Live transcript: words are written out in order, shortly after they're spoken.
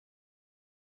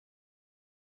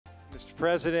Mr.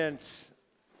 President,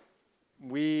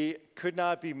 we could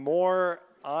not be more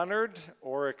honored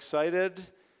or excited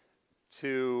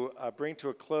to bring to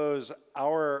a close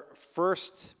our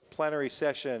first plenary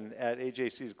session at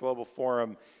AJC's Global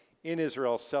Forum in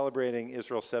Israel, celebrating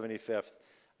Israel's 75th,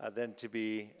 than to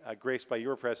be graced by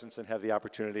your presence and have the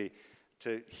opportunity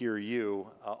to hear you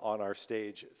on our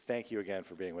stage. Thank you again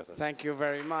for being with us. Thank you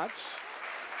very much.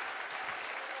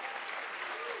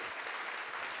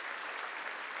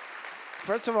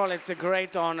 First of all, it's a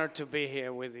great honor to be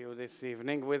here with you this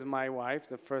evening with my wife,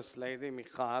 the First Lady,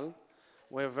 Michal.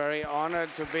 We're very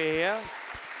honored to be here.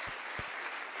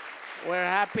 We're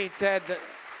happy, Ted.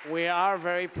 We are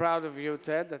very proud of you,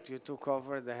 Ted, that you took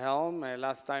over the helm.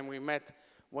 Last time we met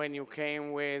when you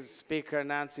came with Speaker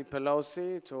Nancy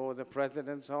Pelosi to the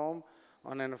President's home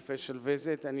on an official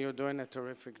visit, and you're doing a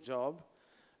terrific job.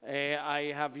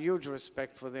 I have huge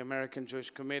respect for the American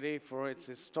Jewish Committee, for its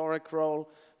historic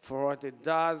role, for what it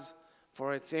does,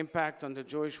 for its impact on the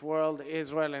Jewish world,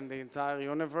 Israel, and the entire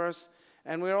universe.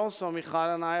 And we're also,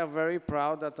 Michal and I are very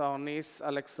proud that our niece,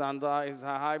 Alexandra, is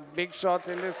a big shot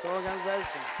in this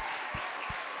organization.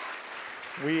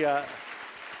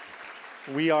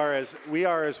 We are as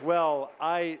well.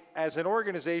 As an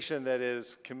organization that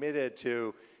is committed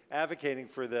to advocating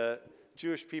for the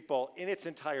Jewish people in its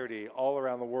entirety all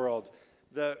around the world,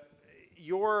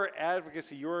 your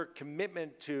advocacy, your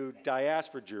commitment to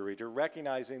diaspora Jewry, to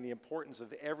recognizing the importance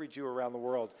of every Jew around the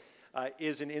world,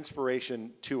 is an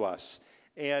inspiration to us.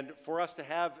 And for us to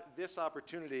have this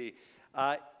opportunity,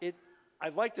 I'd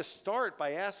like to start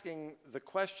by asking the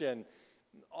question,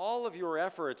 all of your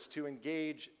efforts to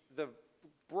engage the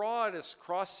broadest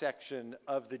cross-section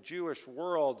of the Jewish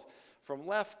world, from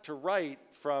left to right,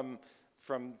 from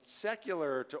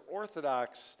secular to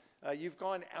Orthodox, you've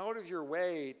gone out of your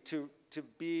way to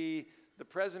be the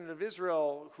President of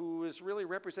Israel, who is really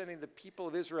representing the people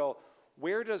of Israel.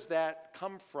 Where does that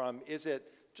come from? Is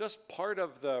it just part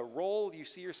of the role you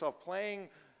see yourself playing?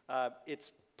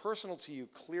 It's personal to you,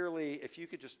 clearly. If you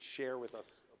could just share with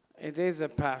us. It is a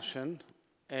passion,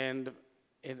 and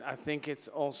I think it's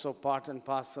also part and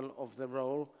parcel of the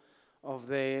role of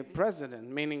the President,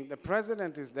 meaning the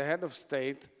President is the head of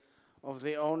state of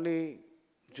the only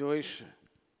Jewish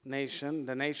nation,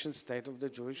 the nation state of the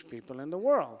Jewish people in the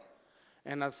world.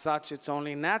 And as such, it's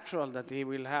only natural that he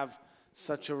will have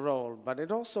such a role. But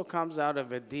it also comes out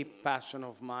of a deep passion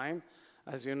of mine.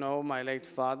 As you know, my late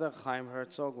father, Chaim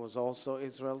Herzog, was also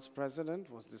Israel's president,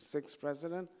 was the 6th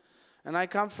president. And I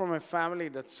come from a family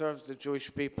that serves the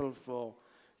Jewish people for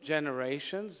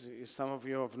generations. Some of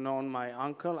you have known my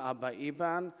uncle, Abba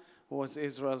Iban, who was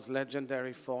Israel's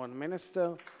legendary foreign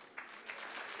minister.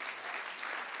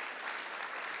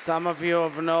 Some of you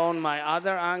have known my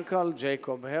other uncle,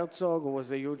 Jacob Herzog, who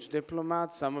was a huge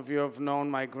diplomat. Some of you have known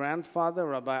my grandfather,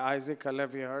 Rabbi Isaac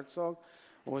Herzog,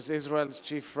 who was Israel's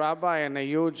chief rabbi and a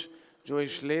huge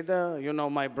Jewish leader. You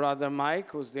know my brother Mike,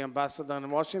 who's the ambassador in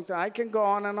Washington. I can go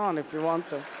on and on if you want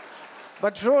to.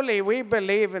 But truly, we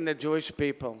believe in the Jewish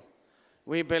people.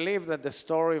 We believe that the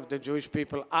story of the Jewish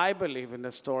people, I believe in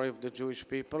the story of the Jewish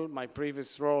people. My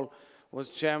previous role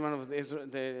was chairman of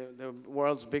the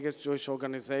world's biggest Jewish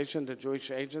organization, the Jewish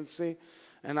Agency.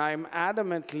 And I'm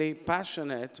adamantly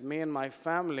passionate, me and my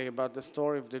family, about the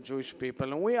story of the Jewish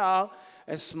people. And we are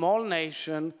a small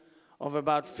nation of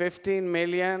about 15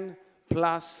 million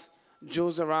plus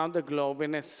Jews around the globe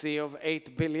in a sea of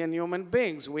 8 billion human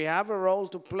beings. We have a role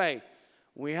to play.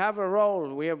 We have a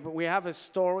role, we have a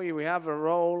story, we have a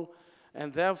role,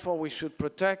 and therefore we should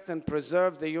protect and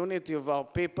preserve the unity of our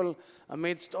people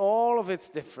amidst all of its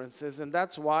differences. And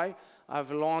that's why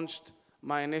I've launched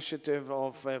my initiative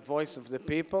of Voice of the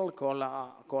People, Kol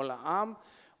Ha'am,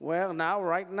 where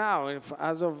right now,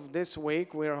 as of this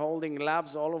week, we're holding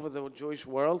labs all over the Jewish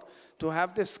world to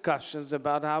have discussions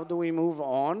about how do we move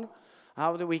on,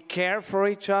 how do we care for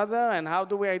each other, and how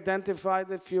do we identify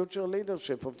the future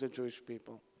leadership of the Jewish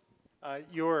people.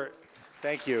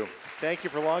 Thank you. Thank you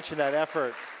for launching that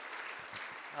effort.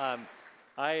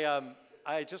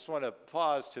 I just want to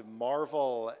pause to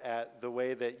marvel at the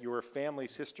way that your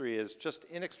family's history is just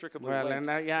inextricably linked and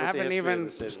I with haven't the even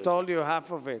told you half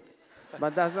of it,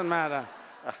 but doesn't matter.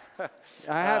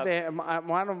 I had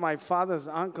one of my father's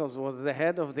uncles was the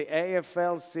head of the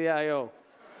AFL-CIO.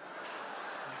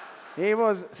 He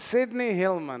was Sidney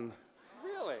Hillman.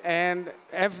 And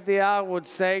FDR would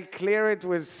say, clear it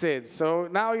with Sid. So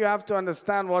now you have to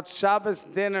understand what Shabbos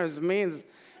dinners means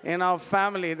in our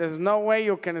family. There's no way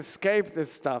you can escape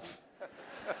this stuff.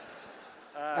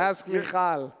 Ask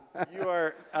Michal.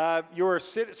 You're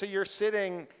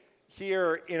sitting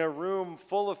here in a room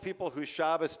full of people whose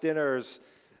Shabbos dinners,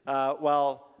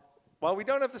 well, while we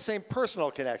don't have the same personal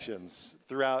connections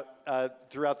throughout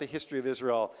the history of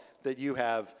Israel that you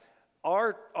have,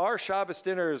 our Shabbos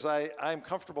dinners, I'm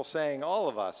comfortable saying all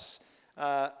of us,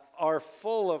 are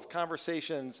full of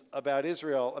conversations about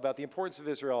Israel, about the importance of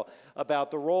Israel, about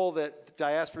the role that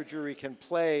diaspora Jewry can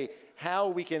play, how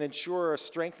we can ensure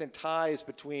strengthened ties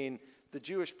between the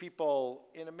Jewish people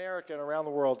in America and around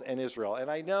the world and Israel.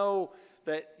 And I know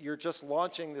that you're just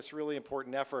launching this really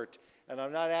important effort, and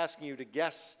I'm not asking you to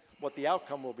guess what the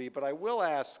outcome will be, but I will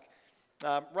ask,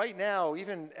 right now,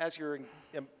 even as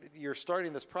you're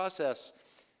starting this process,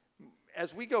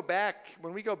 as we go back,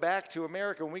 when we go back to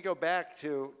America, when we go back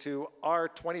to our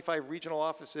 25 regional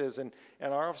offices and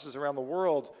our offices around the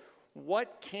world,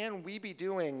 what can we be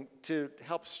doing to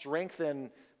help strengthen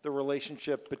the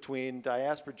relationship between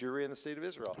diaspora Jewry and the State of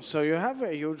Israel? So you have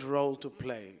a huge role to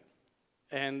play.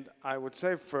 And I would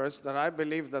say first that I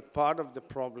believe that part of the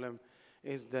problem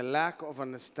is the lack of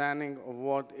understanding of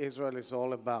what Israel is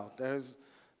all about.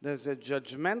 There's a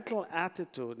judgmental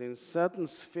attitude in certain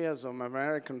spheres of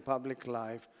American public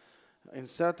life, in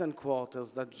certain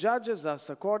quarters, that judges us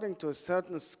according to a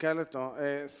certain scale,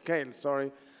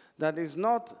 that is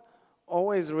not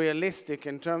always realistic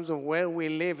in terms of where we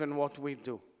live and what we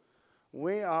do.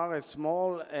 We are a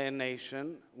small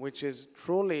nation which is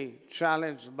truly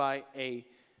challenged by a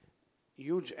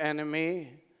huge enemy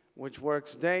which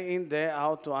works day in, day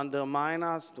out to undermine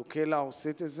us, to kill our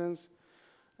citizens,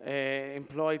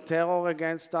 employ terror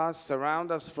against us,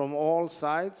 surround us from all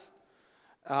sides,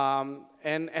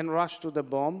 and rush to the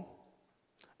bomb,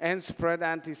 and spread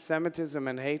anti-Semitism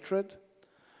and hatred.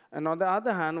 And on the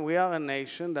other hand, we are a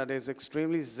nation that is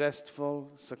extremely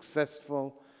zestful,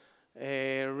 successful,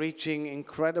 reaching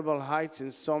incredible heights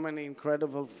in so many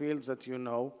incredible fields that you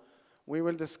know. We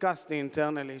will discuss the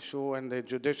internal issue and the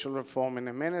judicial reform in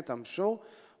a minute, I'm sure.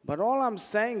 But all I'm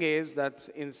saying is that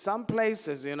in some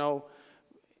places, you know,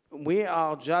 we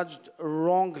are judged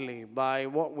wrongly by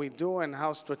what we do and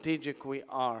how strategic we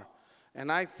are.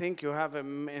 And I think you have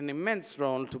an immense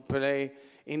role to play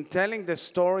in telling the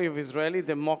story of Israeli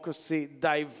democracy,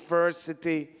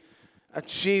 diversity,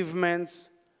 achievements.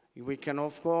 We can,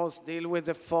 of course, deal with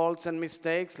the faults and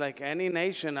mistakes like any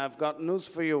nation. I've got news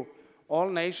for you. All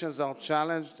nations are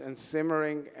challenged and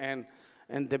simmering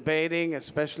and debating,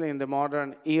 especially in the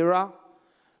modern era.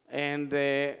 And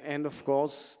of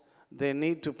course, they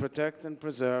need to protect and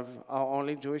preserve our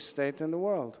only Jewish state in the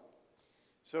world.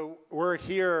 So we're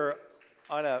here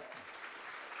on a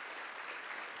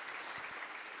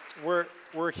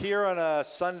we're here on a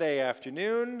Sunday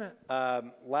afternoon.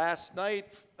 Last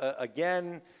night,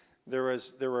 again, there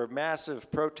were massive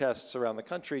protests around the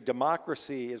country.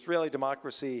 Democracy, Israeli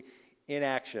democracy, in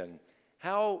action.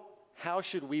 How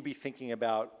should we be thinking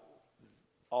about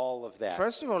all of that?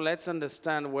 First of all, let's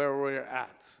understand where we're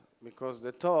at, because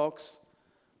the talks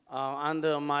are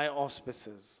under my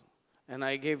auspices, and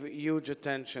I give huge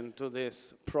attention to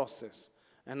this process,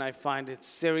 and I find it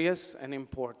serious and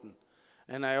important.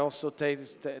 And I also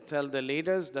tell the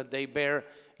leaders that they bear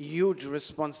huge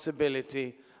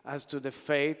responsibility as to the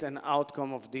fate and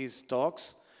outcome of these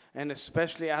talks, and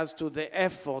especially as to the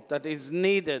effort that is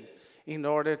needed in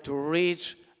order to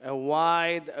reach a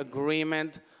wide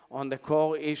agreement on the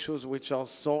core issues which are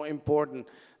so important.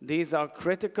 These are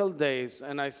critical days,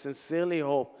 and I sincerely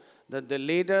hope that the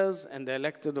leaders and the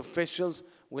elected officials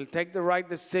will take the right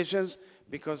decisions,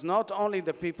 because not only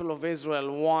the people of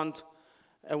Israel want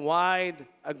a wide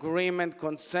agreement,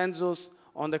 consensus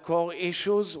on the core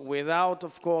issues without,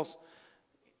 of course,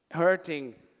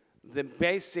 hurting the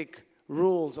basic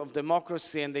rules of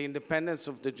democracy and the independence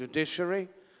of the judiciary.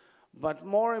 But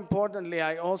more importantly,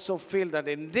 I also feel that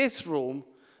in this room,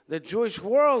 the Jewish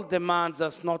world demands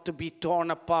us not to be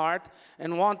torn apart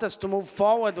and want us to move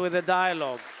forward with a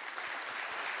dialogue.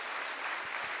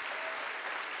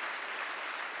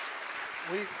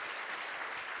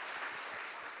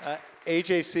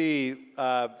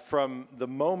 AJC, from the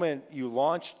moment you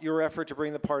launched your effort to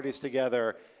bring the parties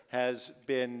together, has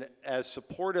been as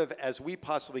supportive as we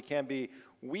possibly can be.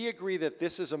 We agree that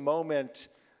this is a moment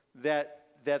that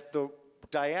the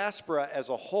diaspora as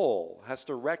a whole has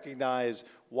to recognize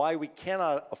why we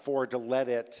cannot afford to let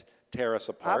it tear us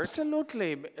apart.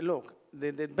 Absolutely. Look,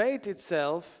 the debate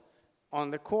itself on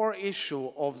the core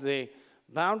issue of the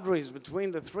boundaries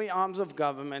between the three arms of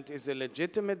government is a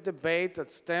legitimate debate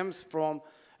that stems from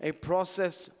a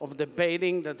process of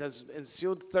debating that has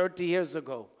ensued 30 years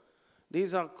ago.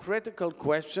 These are critical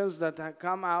questions that have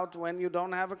come out when you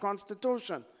don't have a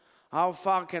constitution. How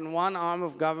far can one arm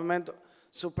of government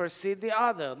supersede the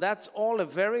other? That's all a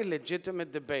very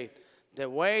legitimate debate. The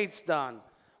way it's done,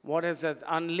 what has it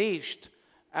unleashed,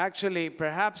 Actually,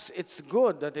 perhaps it's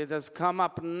good that it has come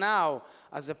up now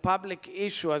as a public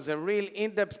issue, as a real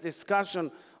in-depth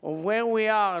discussion of where we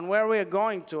are and where we are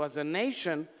going to as a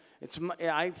nation.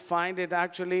 I find it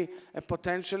actually a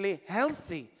potentially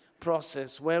healthy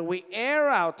process where we air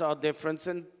out our difference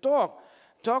and talk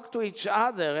to each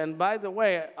other. And by the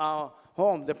way, our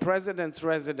home, the President's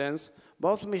residence,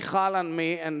 both Michal and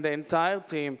me and the entire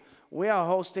team, we are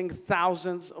hosting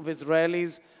thousands of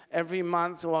Israelis every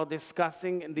month who are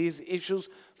discussing these issues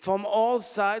from all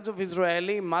sides of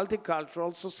Israeli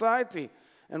multicultural society.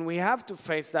 And we have to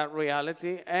face that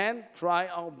reality and try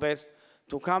our best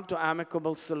to come to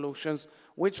amicable solutions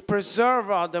which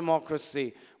preserve our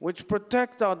democracy, which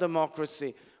protect our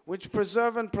democracy, which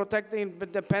preserve and protect the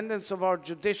independence of our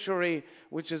judiciary,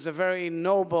 which is a very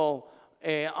noble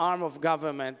arm of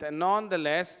government, and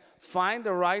nonetheless find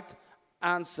the right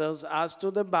answers as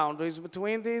to the boundaries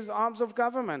between these arms of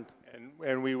government.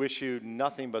 And we wish you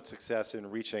nothing but success in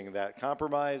reaching that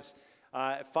compromise.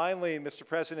 Finally, Mr.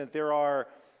 President, there are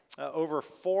over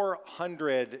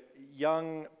 400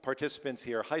 young participants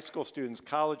here, high school students,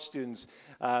 college students,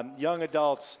 young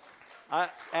adults.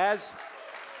 As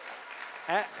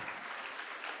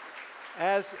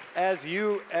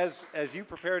you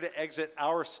prepare to exit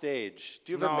our stage,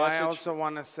 do you have a message? I also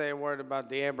want to say a word about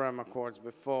the Abraham Accords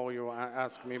before you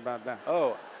ask me about that.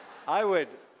 Oh, I would.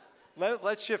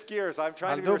 Let's shift gears. I'm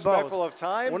trying to be respectful of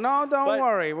time. Well, no, don't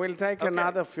worry. We'll take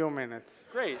another few minutes.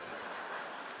 Great.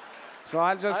 So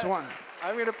I just want.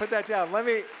 I'm going to put that down. Let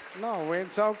me. No,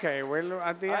 it's okay. We'll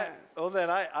at the end. Well, then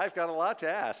I've got a lot to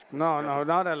ask. No,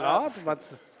 not a lot,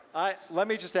 but. Let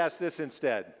me just ask this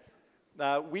instead.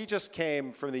 We just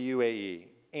came from the UAE,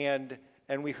 and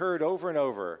we heard over and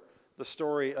over the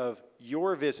story of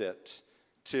your visit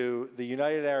to the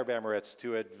United Arab Emirates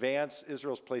to advance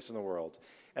Israel's place in the world,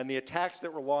 and the attacks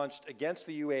that were launched against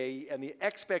the UAE, and the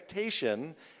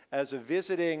expectation as a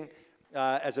visiting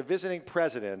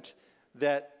president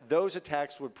that those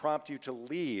attacks would prompt you to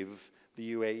leave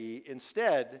the UAE.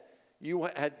 Instead, you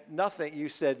had nothing. You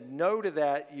said no to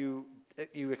that. You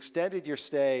extended your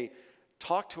stay.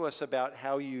 Talk to us about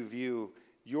how you view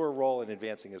your role in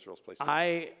advancing Israel's place.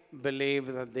 I believe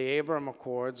that the Abraham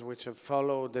Accords, which have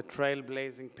followed the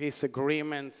trailblazing peace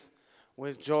agreements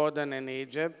with Jordan and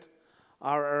Egypt,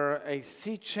 are a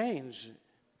sea change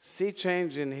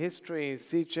in history,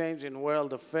 sea change in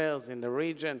world affairs in the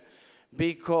region,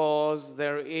 because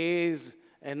there is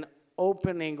an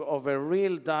opening of a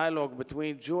real dialogue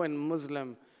between Jew and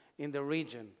Muslim in the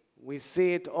region. We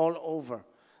see it all over.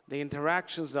 The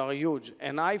interactions are huge,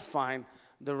 and I find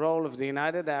the role of the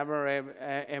United Arab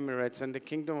Emirates and the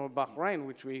Kingdom of Bahrain,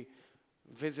 which we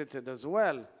visited as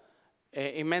well,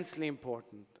 immensely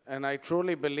important. And I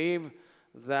truly believe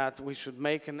that we should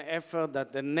make an effort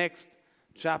that the next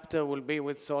chapter will be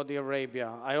with Saudi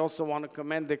Arabia. I also want to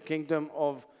commend the Kingdom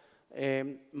of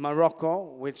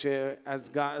Morocco, which has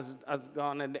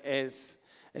gone a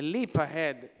leap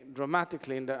ahead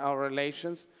dramatically in our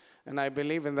relations, and I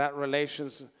believe in that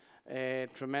relations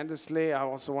tremendously. I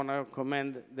also want to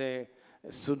commend the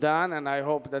Sudan, and I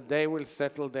hope that they will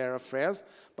settle their affairs.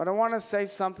 But I want to say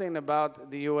something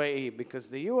about the UAE, because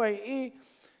the UAE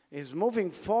is moving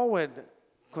forward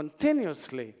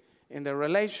continuously in the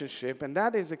relationship, and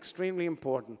that is extremely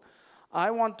important. I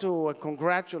want to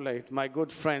congratulate my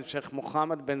good friend Sheikh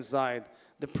Mohammed bin Zayed,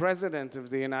 the President of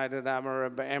the United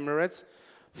Arab Emirates,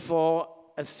 for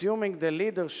assuming the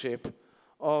leadership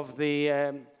of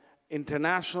the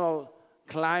international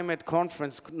climate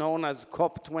conference known as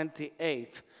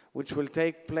COP28, which will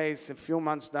take place a few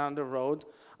months down the road.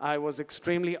 I was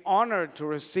extremely honored to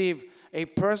receive a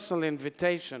personal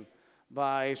invitation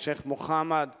by Sheikh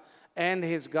Mohammed and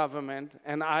his government,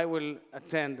 and I will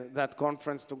attend that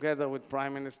conference together with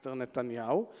Prime Minister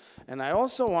Netanyahu. And I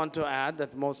also want to add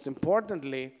that most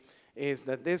importantly is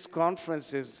that this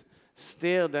conference is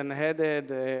steered and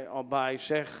headed by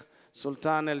Sheikh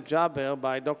Sultan Al-Jaber,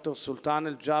 by Dr. Sultan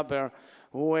Al-Jaber,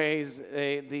 who is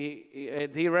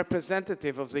the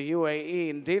representative of the UAE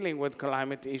in dealing with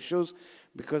climate issues,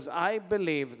 because I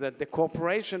believe that the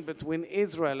cooperation between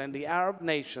Israel and the Arab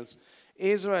nations,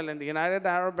 Israel and the United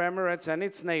Arab Emirates and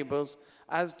its neighbors,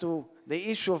 as to the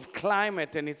issue of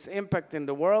climate and its impact in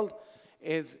the world,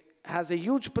 has a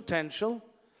huge potential,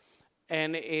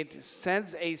 and it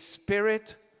sends a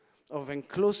spirit of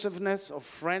inclusiveness, of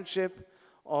friendship,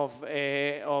 of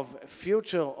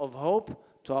future, of hope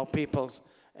to our peoples.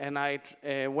 And I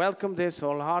welcome this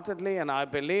wholeheartedly, and I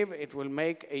believe it will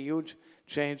make a huge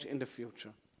change in the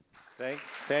future.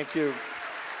 Thank you.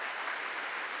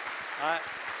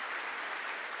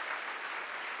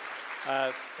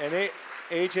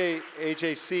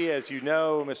 AJC, as you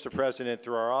know, Mr. President,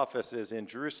 through our offices in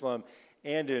Jerusalem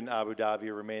and in Abu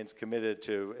Dhabi, remains committed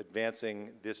to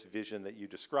advancing this vision that you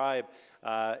describe,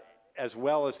 as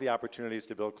well as the opportunities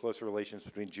to build closer relations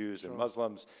between Jews and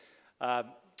Muslims.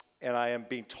 And I am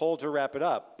being told to wrap it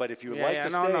up, but if you would like to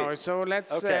stay. No. So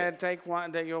let's take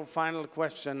your final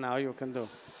question now. You can do.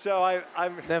 So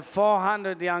I'm. There are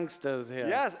 400 youngsters here.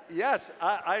 Yes.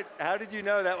 How did you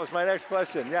know that was my next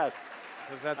question? Yes.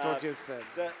 Because that's what you said.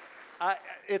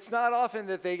 It's not often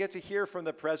that they get to hear from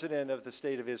the President of the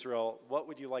State of Israel. What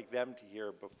would you like them to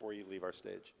hear before you leave our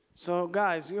stage? So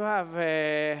guys, you have,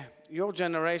 your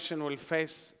generation will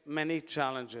face many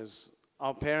challenges.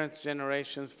 Our parents'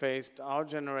 generation faced, our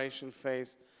generation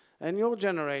faced, and your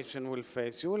generation will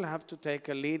face. You will have to take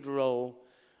a lead role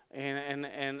and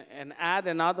add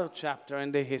another chapter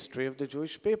in the history of the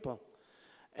Jewish people.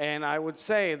 And I would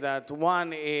say that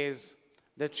one is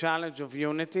the challenge of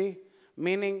unity,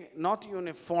 meaning not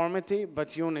uniformity,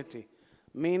 but unity,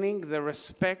 meaning the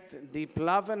respect, deep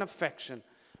love and affection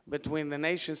between the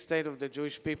nation state of the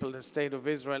Jewish people, the state of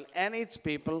Israel and its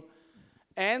people,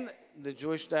 and the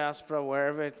Jewish diaspora,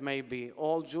 wherever it may be.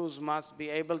 All Jews must be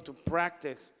able to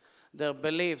practice their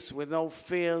beliefs with no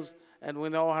fears and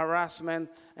with no harassment,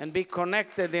 and be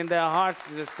connected in their hearts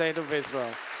to the state of Israel.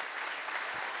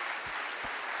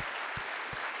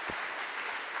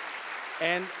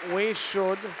 And we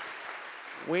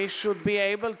should be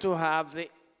able to have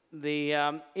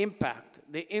the impact,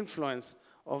 the influence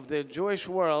of the Jewish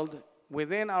world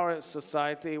within our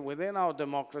society, within our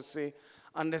democracy,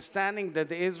 understanding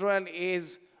that Israel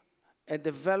is a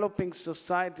developing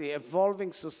society,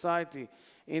 evolving society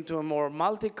into a more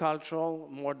multicultural,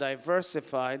 more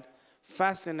diversified,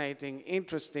 fascinating,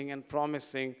 interesting, and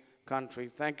promising country.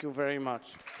 Thank you very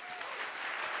much.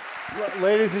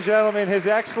 Ladies and gentlemen, His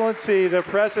Excellency, the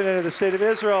President of the State of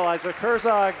Israel, Isaac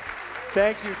Herzog.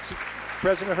 Thank you,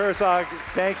 President Herzog.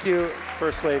 Thank you,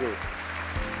 First Lady.